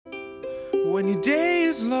when your day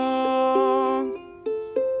is long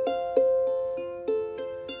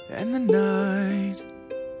and the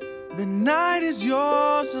night is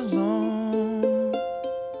yours alone.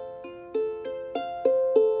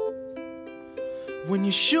 When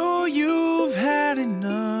you're sure you've had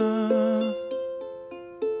enough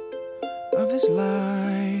of this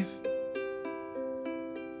life,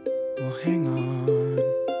 well, hang on.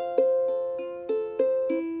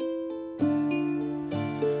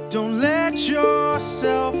 Don't let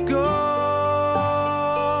yourself go,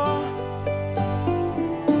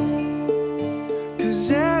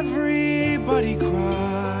 'cause everybody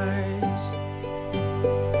cries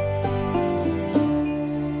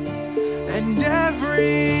and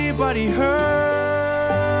everybody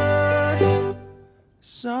hurts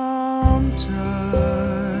sometimes.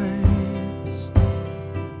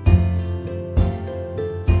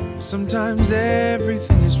 Sometimes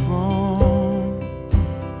everything is wrong.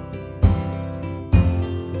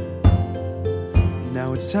 Now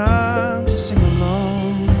it's time to sing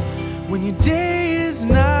along when your day is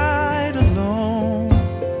night alone.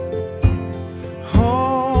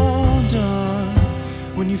 Hold on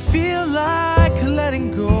when you feel like letting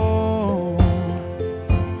go.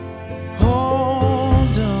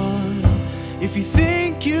 Hold on if you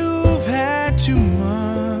think you've had too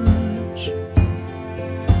much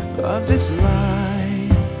of this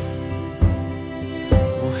life.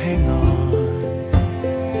 Well, hang on.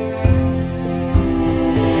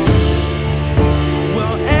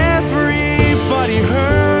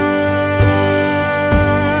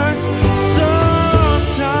 Hurts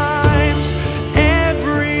sometimes,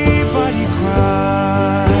 everybody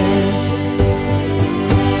cries,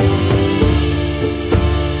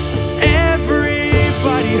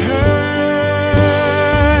 everybody hurts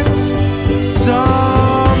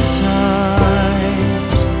sometimes,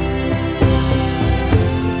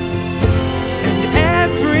 and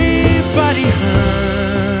everybody hurts.